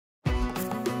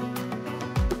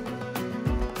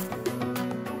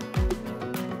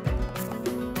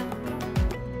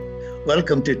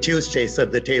Welcome to Tuesdays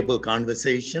at the Table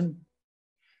Conversation.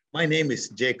 My name is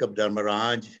Jacob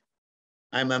Dharmaraj.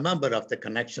 I'm a member of the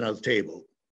Connectional table.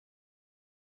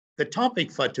 The topic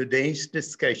for today's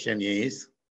discussion is,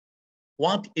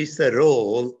 what is the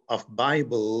role of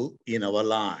Bible in our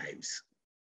lives?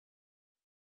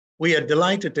 We are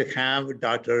delighted to have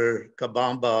Dr.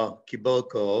 Kabamba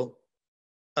Kiboko,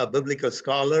 a biblical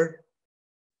scholar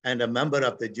and a member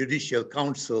of the Judicial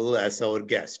Council, as our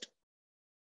guest.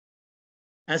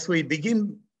 As we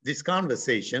begin this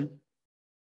conversation,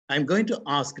 I'm going to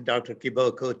ask Dr.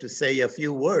 Kiboko to say a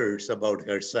few words about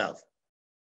herself.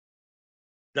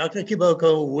 Dr.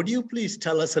 Kiboko, would you please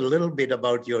tell us a little bit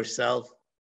about yourself,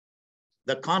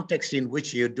 the context in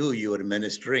which you do your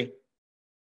ministry,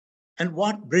 and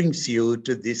what brings you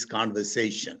to this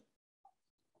conversation?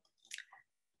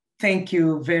 Thank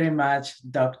you very much,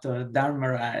 Dr.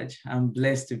 Dharmaraj. I'm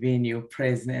blessed to be in your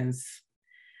presence.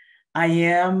 I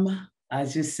am,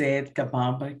 as you said,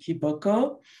 Kabamba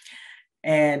Kiboko,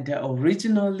 and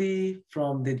originally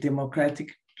from the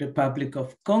Democratic Republic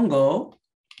of Congo,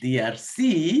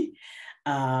 DRC,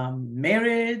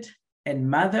 married and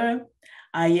mother.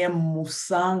 I am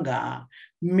Musanga,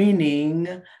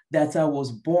 meaning that I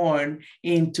was born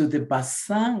into the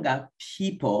Basanga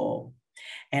people,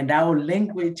 and our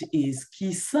language is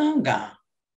Kisanga.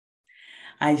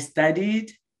 I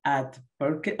studied at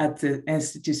the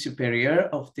Institut Supérieur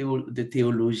of the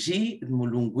Théologie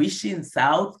Mulungwishi in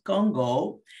South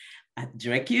Congo, at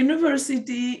Drake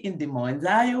University in Des Moines,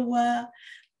 Iowa,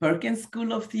 Perkins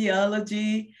School of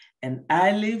Theology, and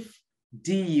Iliff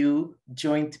DU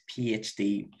joint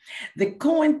PhD. The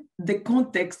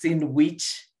context in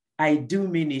which I do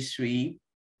ministry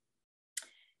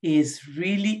is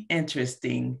really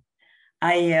interesting.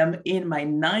 I am in my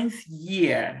 9th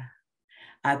year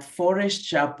at Forest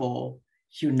Chapel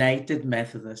United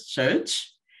Methodist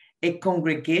Church, a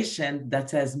congregation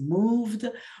that has moved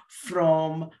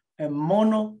from a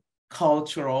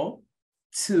monocultural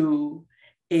to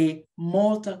a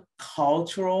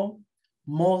multicultural,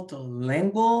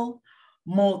 multilingual,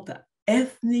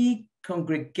 multi-ethnic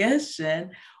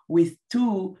congregation with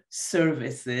 2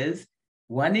 services,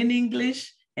 one in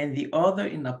English and the other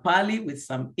in Nepali with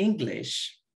some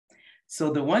English. So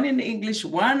the one in English,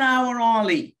 1 hour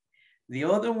only. The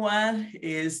other one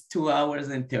is 2 hours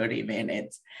and 30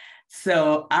 minutes.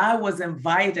 So I was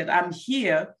invited, I'm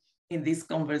here in this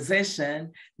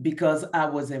conversation because I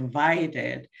was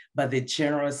invited by the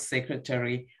General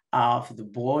Secretary of the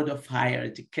Board of Higher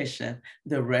Education,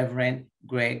 the Reverend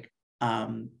Greg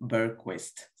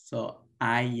Berquist. So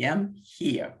I am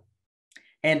here.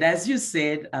 And as you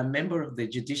said, I'm a member of the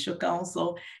Judicial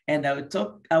Council, and I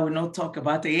will not talk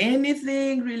about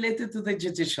anything related to the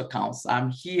Judicial Council.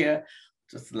 I'm here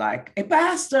just like a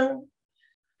pastor.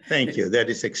 Thank you. That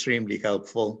is extremely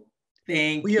helpful.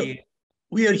 Thank you.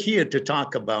 We are here to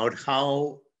talk about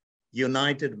how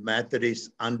United Methodists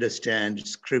understand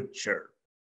Scripture.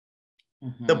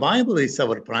 Mm-hmm. The Bible is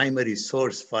our primary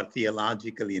source for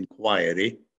theological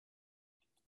inquiry.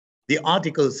 The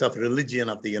Articles of Religion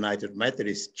of the United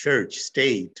Methodist Church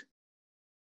state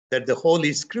that the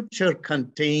Holy Scripture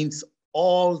contains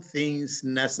all things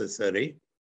necessary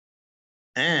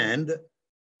and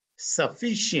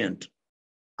sufficient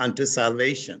unto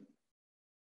salvation.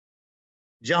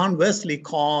 John Wesley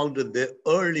called the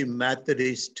early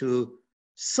Methodists to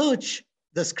search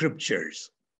the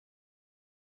Scriptures.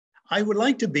 I would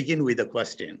like to begin with a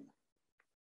question.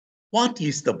 What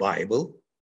is the Bible?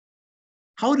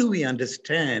 How do we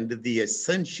understand the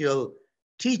essential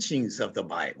teachings of the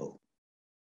Bible?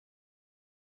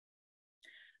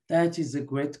 That is a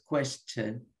great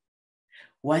question.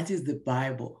 What is the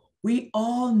Bible? We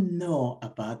all know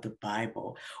about the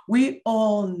Bible. We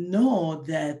all know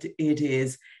that it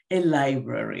is a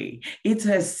library. It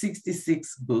has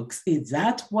 66 books. Is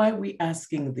that why we're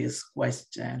asking this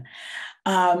question?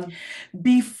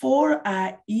 Before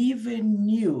I even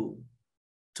knew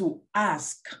to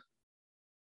ask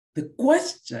the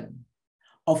question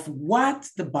of what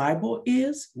the Bible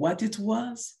is, what it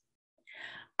was,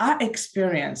 I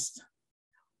experienced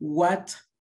what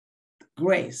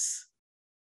grace,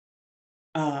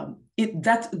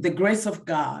 the grace of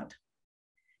God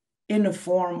in a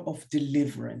form of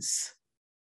deliverance.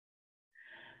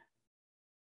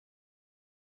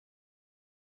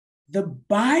 The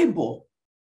Bible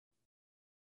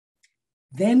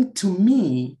then to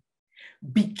me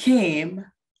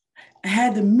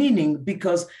had a meaning,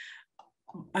 because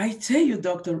I tell you,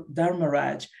 Dr.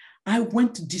 Dharmaraj, I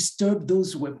went to disturb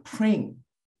those who were praying.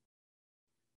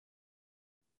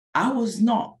 I was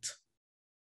not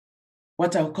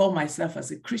what I would call myself as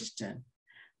a Christian.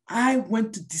 I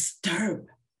went to disturb,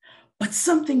 but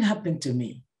something happened to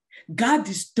me. God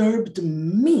disturbed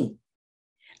me.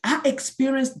 I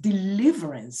experienced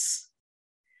deliverance.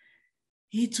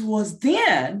 It was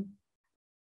then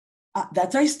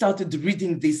that I started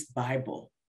reading this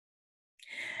Bible.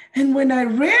 And when I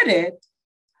read it,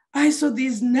 I saw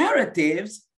these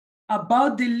narratives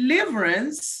about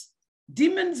deliverance,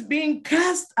 demons being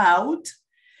cast out,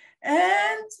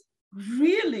 and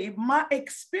really my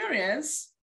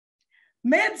experience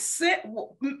made sense.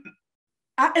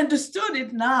 I understood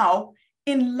it now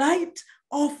in light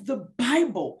of the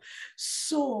Bible.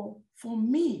 So for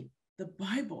me, the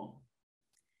Bible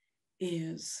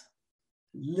is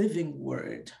living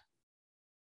word.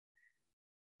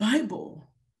 Bible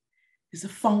is a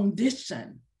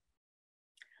foundation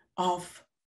of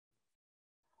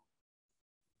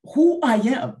who I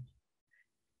am,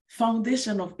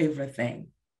 foundation of everything.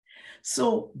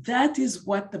 So that is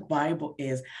what the Bible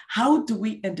is. How do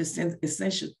we understand the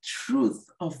essential truth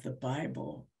of the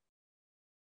Bible?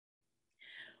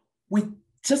 With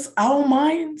just our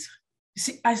minds? You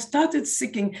see, I started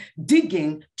seeking,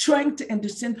 digging, trying to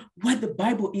understand what the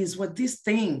Bible is, what this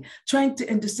thing, trying to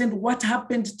understand what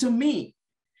happened to me.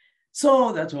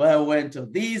 So that's why I went to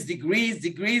these degrees,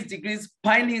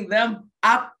 piling them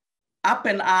up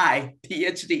and I,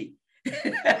 PhD.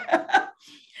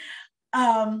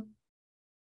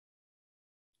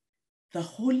 The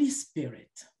Holy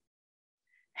Spirit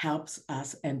helps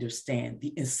us understand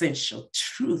the essential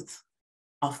truth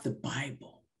of the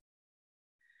Bible.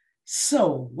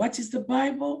 So what is the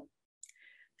Bible?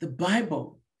 The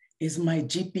Bible is my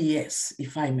GPS,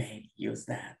 if I may use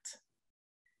that.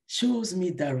 Shows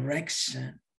me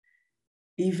direction,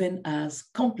 even as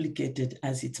complicated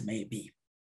as it may be.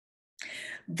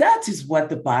 That is what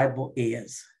the Bible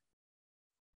is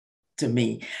to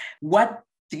me. What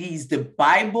is the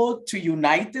Bible to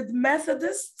United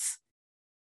Methodists?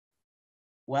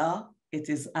 Well, it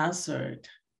is answered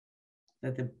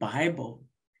that the Bible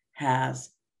has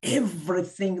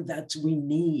everything that we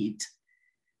need.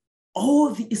 All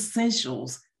the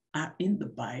essentials are in the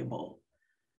Bible.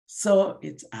 So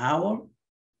it's our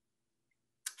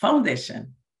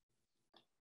foundation.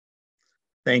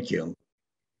 Thank you.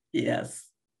 Yes.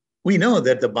 We know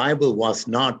that the Bible was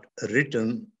not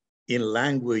written in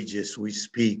languages we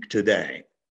speak today.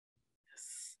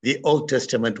 Yes. The Old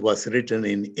Testament was written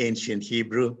in ancient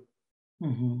Hebrew,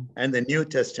 and the New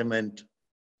Testament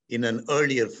in an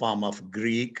earlier form of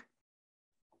Greek.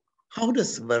 How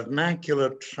does vernacular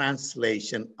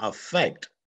translation affect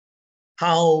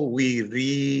how we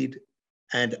read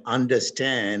and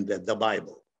understand the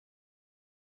Bible?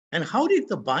 And how did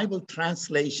the Bible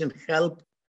translation help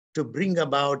to bring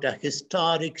about a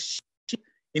historic shift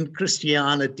in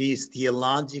Christianity's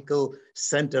theological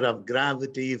center of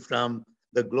gravity from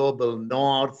the global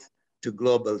north to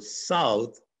global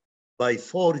south by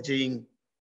forging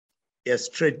a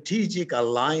strategic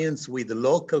alliance with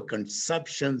local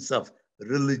conceptions of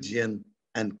religion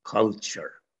and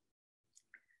culture?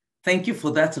 Thank you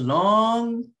for that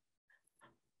long,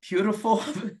 beautiful,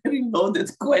 very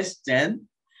loaded question.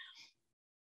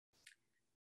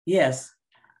 Yes,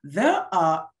 there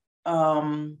are,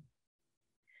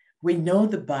 we know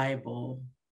the Bible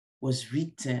was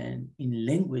written in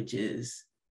languages.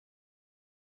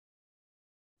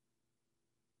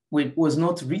 It was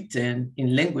not written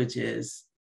in languages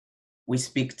we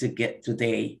speak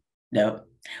today. No,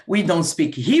 we don't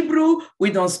speak Hebrew,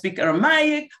 we don't speak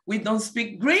Aramaic, we don't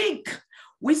speak Greek,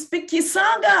 we speak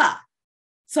Kisanga.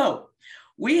 So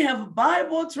we have a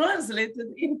Bible translated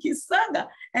in Kisanga,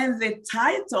 and the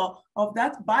title of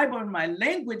that Bible in my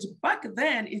language back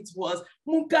then, it was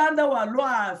Mukanda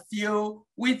Walua Fio,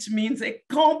 which means a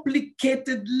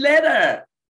complicated letter.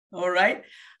 All right.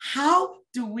 How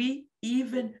do we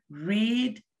even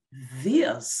read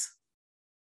this?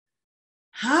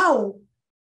 How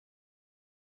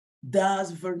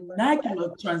does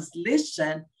vernacular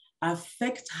translation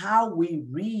affect how we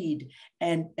read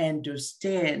and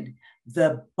understand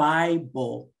the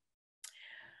Bible?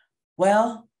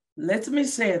 Well, let me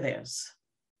say this.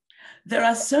 There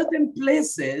are certain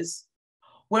places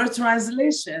where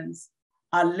translations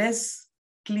are less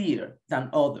clear than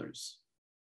others.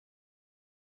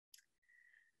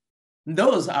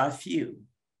 Those are few.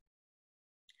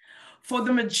 For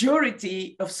the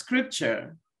majority of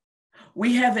scripture,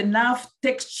 we have enough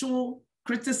textual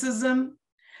criticism,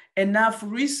 enough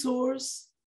resource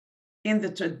in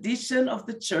the tradition of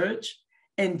the church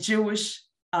and Jewish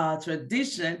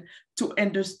tradition to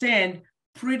understand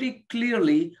pretty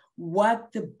clearly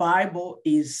what the Bible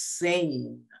is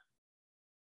saying.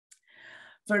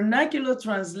 Vernacular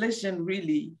translation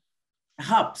really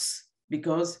helps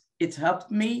because it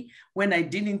helped me when I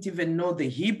didn't even know the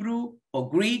Hebrew or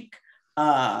Greek,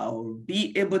 or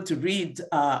be able to read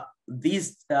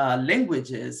these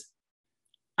languages.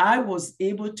 I was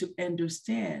able to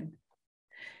understand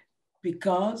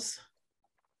because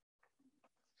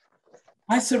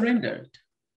I surrendered.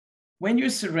 When you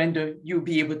surrender, you'll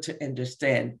be able to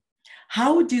understand.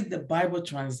 How did the Bible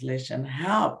translation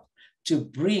help to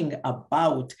bring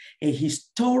about a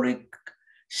historic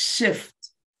shift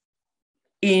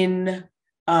in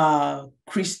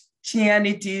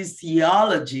Christianity's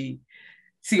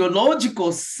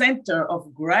theological center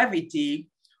of gravity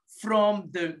from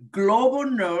the global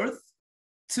north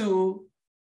to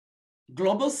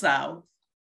global south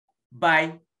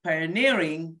by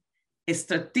pioneering a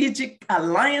strategic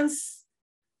alliance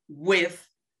with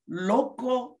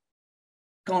local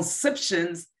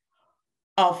conceptions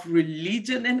of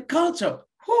religion and culture?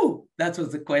 Whew, that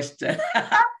was the question.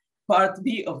 Part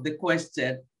B of the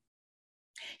question.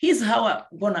 Here's how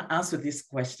I'm going to answer this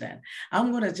question.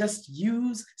 I'm going to just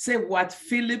say what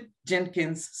Philip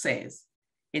Jenkins says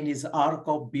in his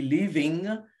article, Believing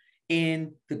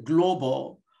in the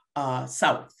Global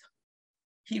South.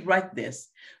 He writes this: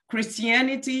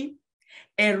 Christianity,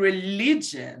 a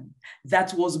religion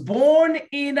that was born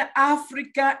in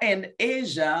Africa and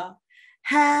Asia,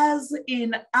 has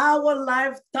in our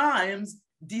lifetimes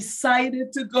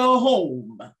decided to go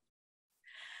home.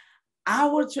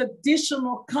 Our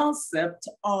traditional concept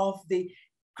of the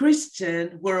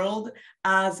Christian world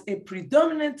as a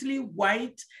predominantly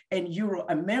white and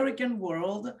Euro-American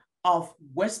world of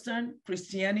Western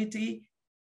Christianity,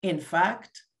 in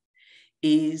fact,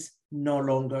 is no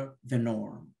longer the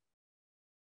norm.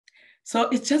 So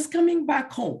it's just coming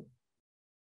back home.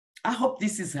 I hope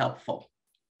this is helpful.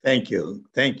 Thank you.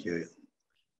 Thank you.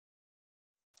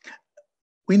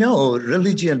 We know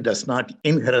religion does not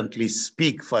inherently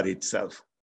speak for itself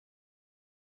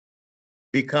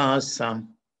because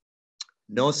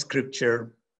no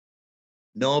scripture,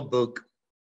 no book,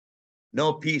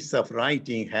 no piece of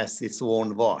writing has its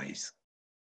own voice.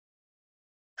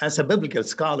 As a biblical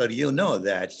scholar, you know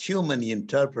that human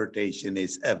interpretation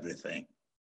is everything.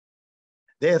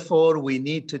 Therefore, we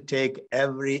need to take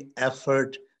every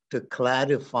effort to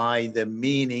clarify the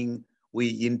meaning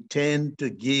we intend to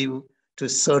give to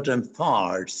certain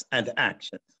thoughts and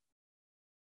actions.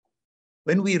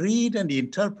 When we read and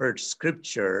interpret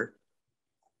scripture,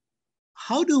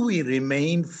 how do we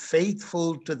remain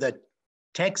faithful to the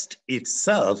text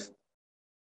itself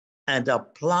and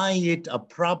apply it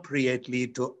appropriately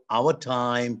to our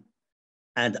time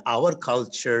and our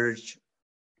cultures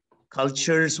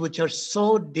which are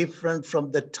so different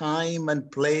from the time and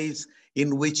place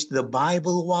in which the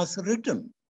Bible was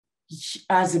written?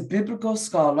 As a biblical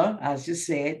scholar, as you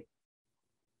said,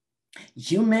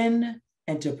 human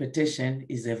interpretation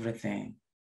is everything.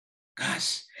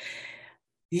 Gosh,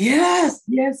 yes.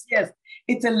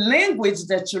 It's a language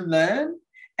that you learn,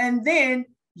 and then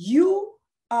you're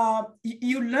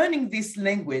learning this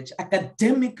language,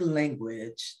 academic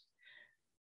language,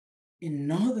 in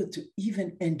order to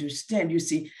even understand. You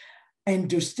see,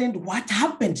 understand what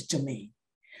happened to me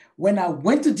when I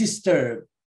went to disturb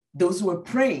those who were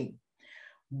praying.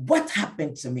 What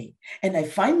happened to me? And I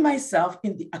find myself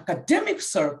in the academic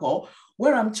circle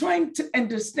where I'm trying to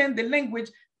understand the language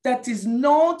that is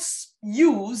not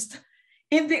used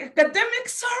in the academic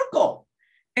circle.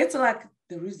 It's like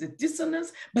there is a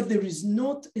dissonance, but there is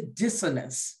not a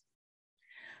dissonance.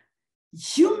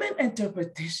 Human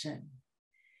interpretation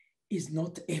is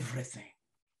not everything.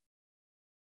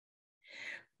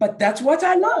 But that's what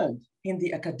I learned in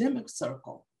the academic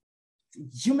circle.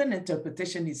 Human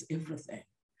interpretation is everything.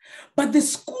 But the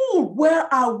school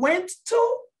where I went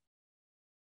to,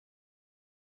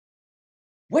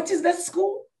 what is that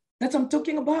school that I'm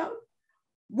talking about?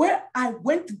 Where I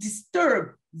went to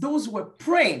disturb those who were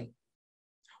praying.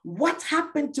 What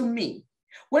happened to me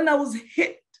when I was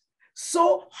hit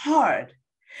so hard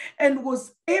and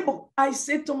was able, I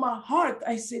said to my heart,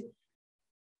 I said,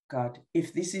 God,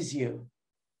 if this is you,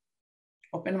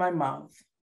 open my mouth,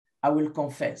 I will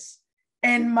confess.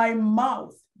 And my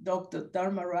mouth, Dr.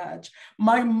 Dharmaraj,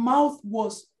 my mouth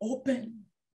was open.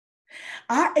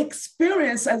 I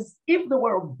experienced as if there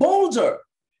were a boulder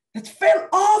that fell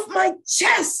off my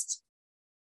chest.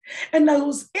 And I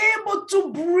was able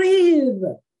to breathe.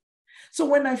 So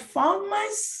when I found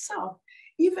myself,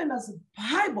 even as a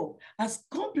Bible, as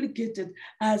complicated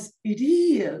as it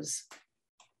is,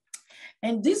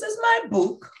 and this is my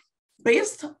book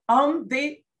based on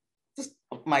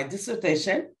my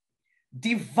dissertation,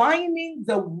 Divining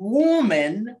the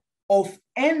Woman of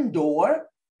Endor,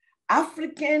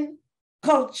 African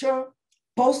Culture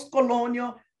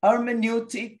post-colonial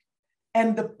hermeneutic,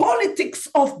 and the politics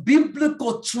of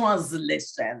biblical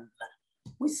translation.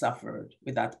 We suffered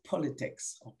with that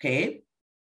politics, okay?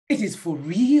 It is for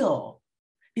real.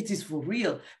 It is for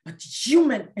real. But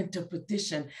human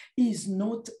interpretation is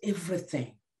not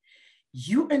everything.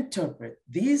 You interpret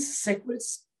these sacred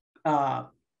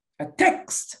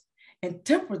text,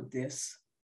 interpret this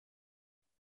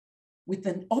with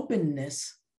an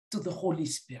openness to the Holy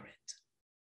Spirit.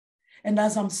 And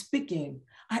as I'm speaking,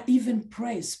 I even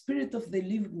pray, Spirit of the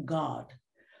living God,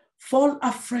 fall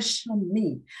afresh on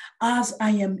me as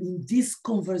I am in this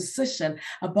conversation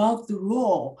about the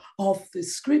role of the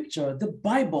scripture, the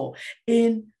Bible,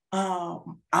 in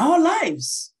our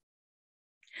lives.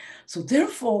 So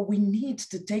therefore, we need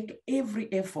to take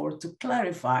every effort to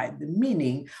clarify the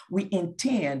meaning we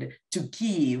intend to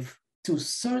give to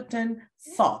certain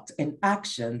thoughts and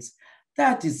actions.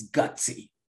 That is gutsy.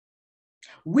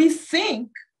 We think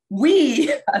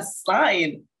we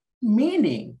assign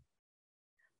meaning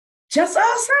just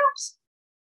ourselves.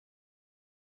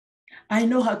 I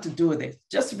know how to do this.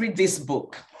 Just read this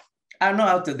book. I know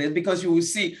how to do this because you will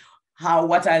see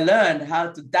what I learned,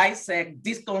 how to dissect,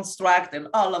 deconstruct, and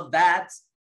all of that.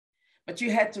 But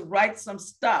you had to write some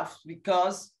stuff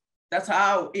because that's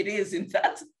how it is in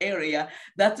that area,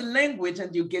 that language,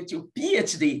 and you get your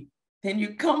PhD. Then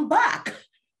you come back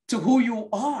to who you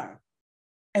are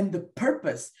and the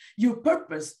purpose, your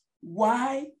purpose,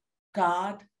 why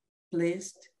God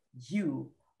placed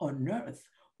you on earth,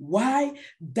 why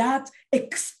that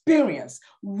experience,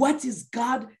 what is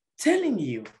God telling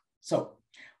you? So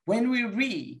when we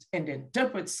read and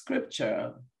interpret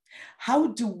scripture, how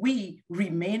do we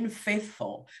remain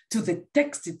faithful to the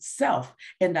text itself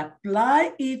and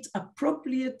apply it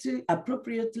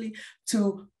appropriately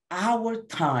to our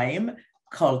time,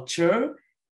 culture,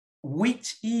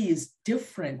 which is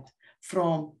different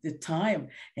from the time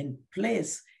and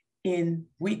place in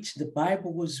which the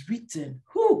Bible was written?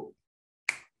 Who?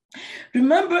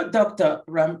 Remember, Dr.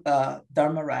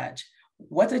 Dharmaraj,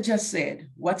 what I just said,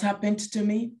 what happened to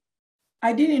me?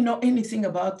 I didn't know anything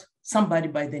about somebody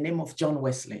by the name of John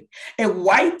Wesley, a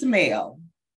white male.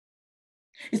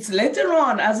 It's later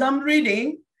on, as I'm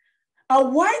reading, a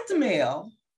white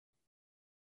male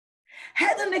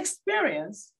had an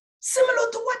experience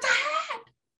similar to what I had.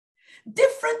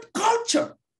 Different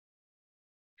culture,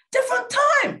 different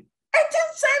time,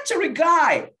 18th century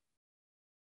guy.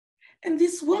 And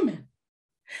this woman,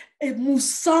 a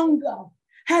Musanga,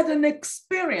 had an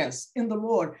experience in the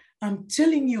Lord. I'm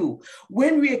telling you,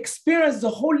 when we experience the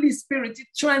Holy Spirit, it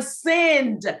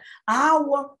transcends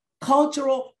our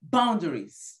cultural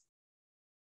boundaries.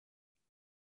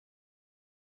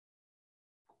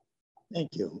 Thank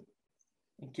you.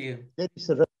 Thank you. There is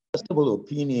a respectable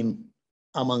opinion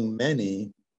among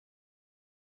many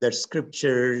that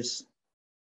scriptures,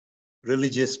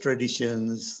 religious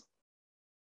traditions,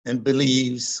 and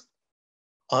beliefs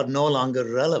are no longer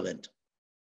relevant.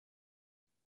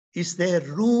 Is there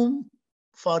room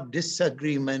for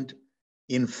disagreement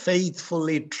in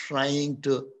faithfully trying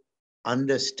to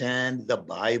understand the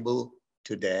Bible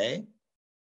today?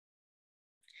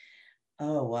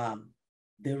 Oh, wow.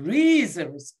 There is a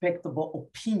respectable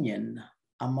opinion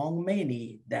among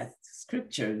many that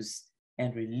scriptures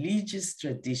and religious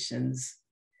traditions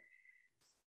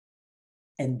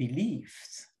and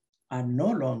beliefs are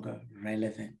no longer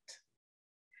relevant.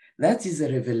 That is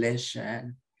a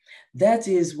revelation. That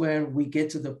is where we get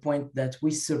to the point that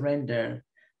we surrender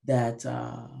that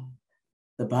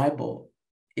the Bible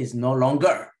is no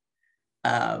longer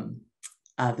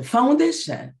the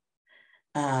foundation.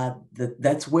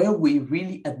 That's where we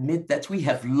really admit that we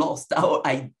have lost our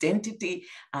identity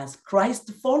as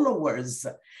Christ followers,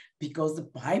 because the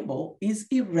Bible is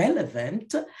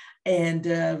irrelevant and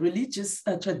religious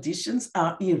traditions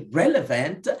are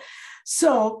irrelevant.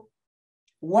 So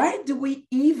why do we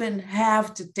even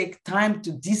have to take time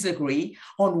to disagree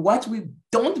on what we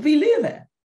don't believe in?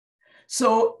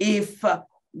 So if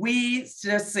we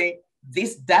just say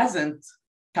this doesn't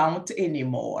count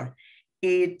anymore,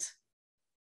 it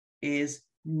is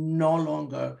no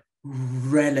longer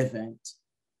relevant.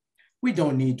 We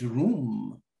don't need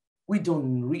room. We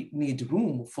don't need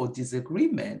room for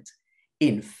disagreement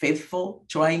in faithful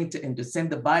trying to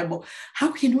understand the Bible.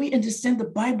 How can we understand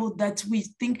the Bible that we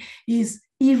think is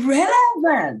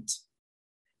irrelevant?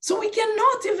 So we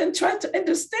cannot even try to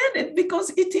understand it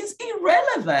because it is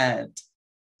irrelevant.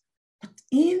 But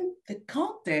in the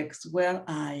context where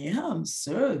I am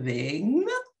serving,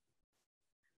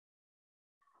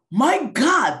 my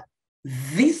God,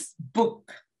 this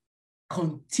book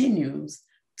continues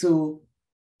to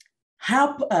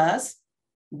help us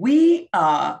we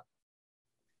are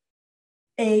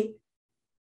a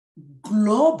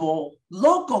global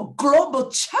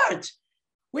church.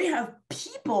 We have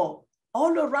people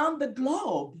all around the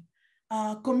globe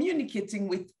communicating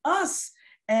with us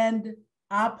and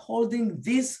upholding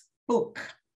this book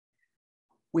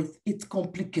with its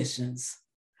complications,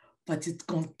 but it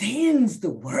contains the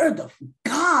word of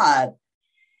God.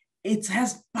 It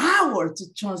has power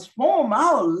to transform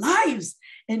our lives,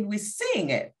 and we're seeing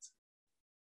it.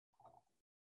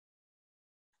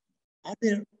 Are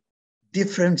there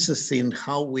differences in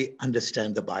how we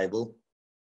understand the Bible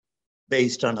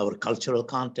based on our cultural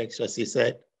context, as you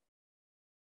said?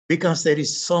 Because there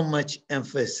is so much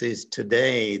emphasis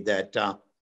today that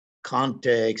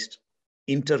context,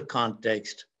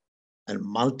 intercontext, and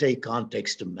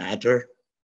multi-context matter.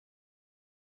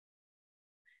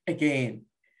 Again,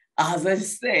 as I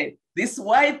said, this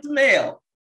white male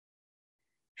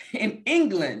in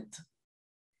England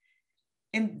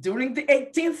during the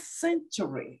 18th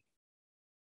century,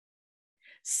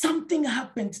 something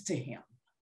happened to him.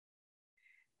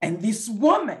 And this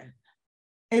woman,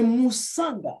 a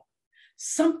Musanga,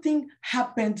 something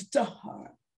happened to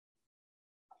her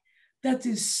that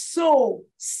is so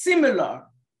similar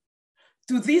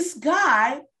to this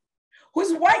guy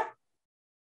who's white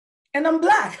and I'm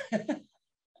Black.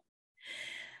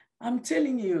 I'm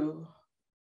telling you,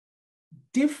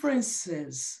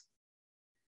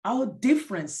 our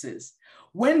differences,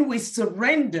 when we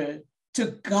surrender to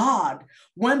God,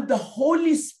 when the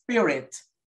Holy Spirit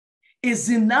is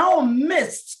in our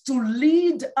midst to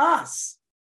lead us,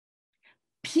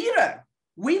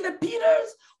 we the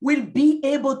Peters will be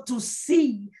able to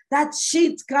see that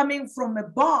sheet coming from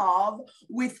above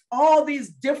with all these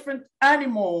different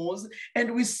animals,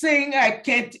 and we're saying, I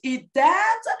can't eat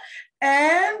that.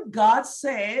 And God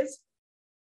says,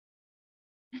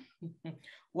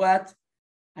 what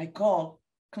I call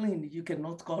clean, you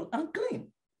cannot call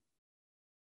unclean.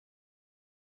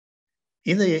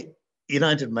 In the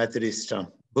United Methodist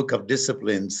Book of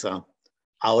Disciplines,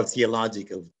 our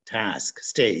theological task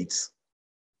states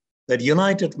that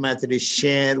United Methodists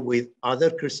share with other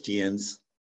Christians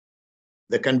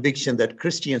the conviction that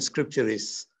Christian scripture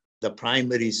is the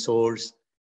primary source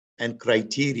and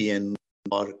criterion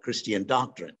for Christian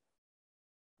doctrine.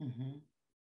 Mm-hmm.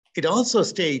 It also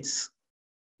states,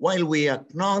 while we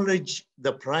acknowledge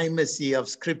the primacy of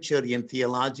scripture in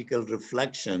theological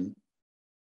reflection,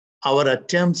 our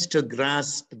attempts to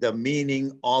grasp the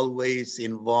meaning always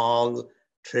involve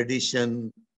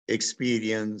tradition,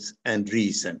 experience, and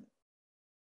reason.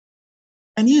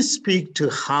 Can you speak to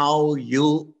how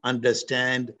you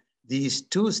understand these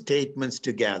two statements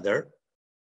together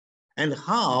and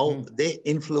how they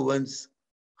influence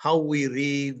how we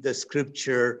read the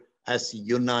scripture as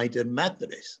United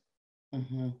Methodists?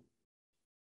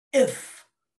 If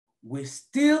we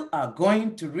still are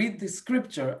going to read the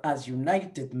scripture as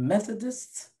United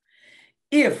Methodists,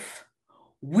 if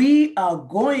we are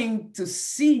going to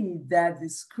see that the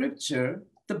scripture,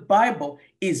 the Bible,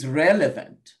 is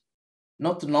relevant,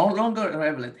 no longer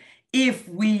relevant, if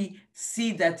we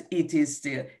see that it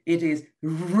is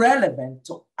relevant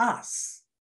to us,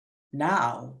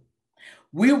 now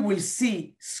we will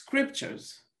see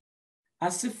scriptures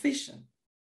as sufficient.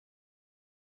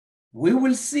 We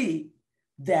will see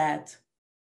that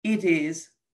it is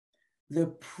the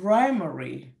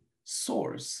primary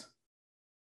source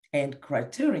and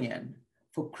criterion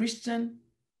for Christian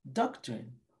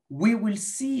doctrine. We will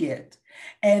see it,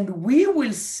 and we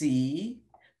will see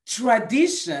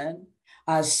tradition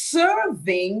as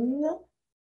serving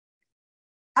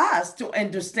us to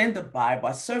understand the Bible,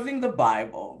 as serving the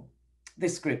Bible, the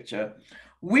scripture.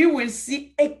 We will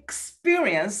see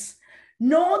experience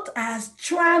not as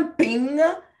tramping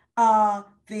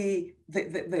the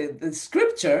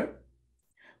scripture,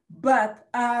 but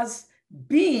as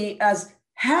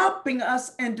helping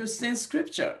us understand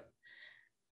scripture.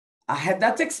 I had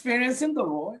that experience in the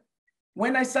Lord.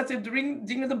 When I started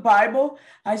reading the Bible,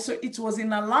 I saw it was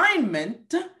in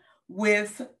alignment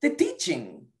with the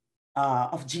teaching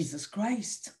of Jesus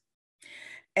Christ.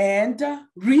 And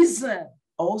reason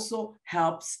also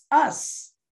helps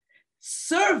us,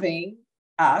 serving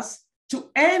us to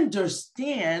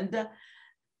understand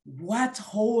what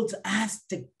holds us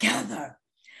together,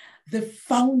 the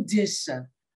foundation,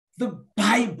 the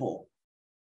Bible.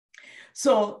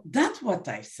 So that's what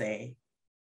I say.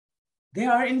 They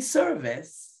are in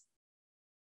service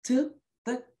to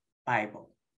the Bible,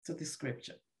 to the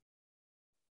scripture.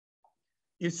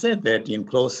 You said that in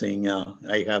closing,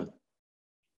 I have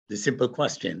the simple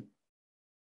question.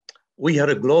 We are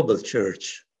a global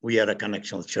church. We are a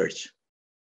connectional church.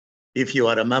 If you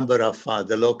are a member of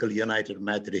the local United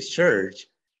Methodist Church,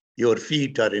 your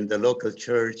feet are in the local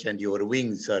church and your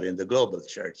wings are in the global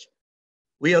church.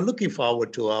 We are looking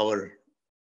forward to our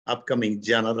upcoming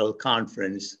general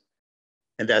conference.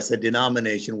 And as a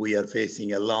denomination, we are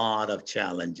facing a lot of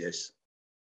challenges.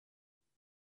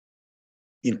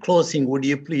 In closing, would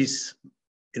you please,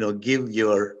 give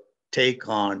your take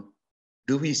on,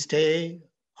 do we stay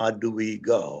or do we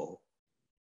go?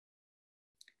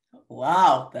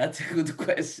 Wow, that's a good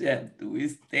question. Do we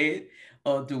stay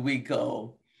or do we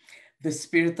go? The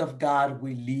Spirit of God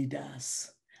will lead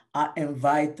us. I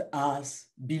invite us,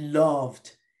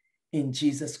 beloved in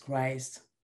Jesus Christ,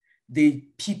 the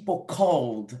people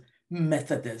called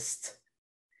Methodist.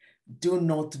 Do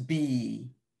not be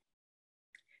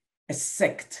a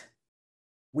sect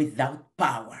without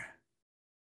power,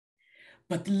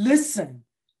 but listen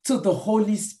to the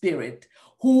Holy Spirit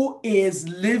who is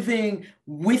living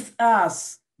with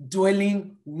us,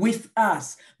 dwelling with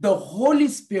us. The Holy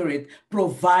Spirit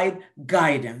provide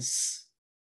guidance.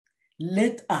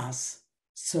 Let us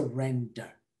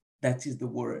surrender. That is the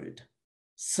word,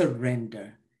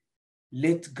 surrender.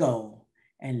 Let go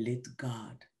and let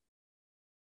God.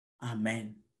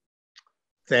 Amen.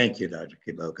 Thank you, Dr.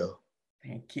 Kiboko.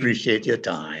 Thank you. Appreciate your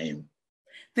time.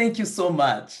 Thank you so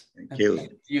much. Thank you.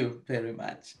 Thank you very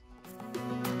much.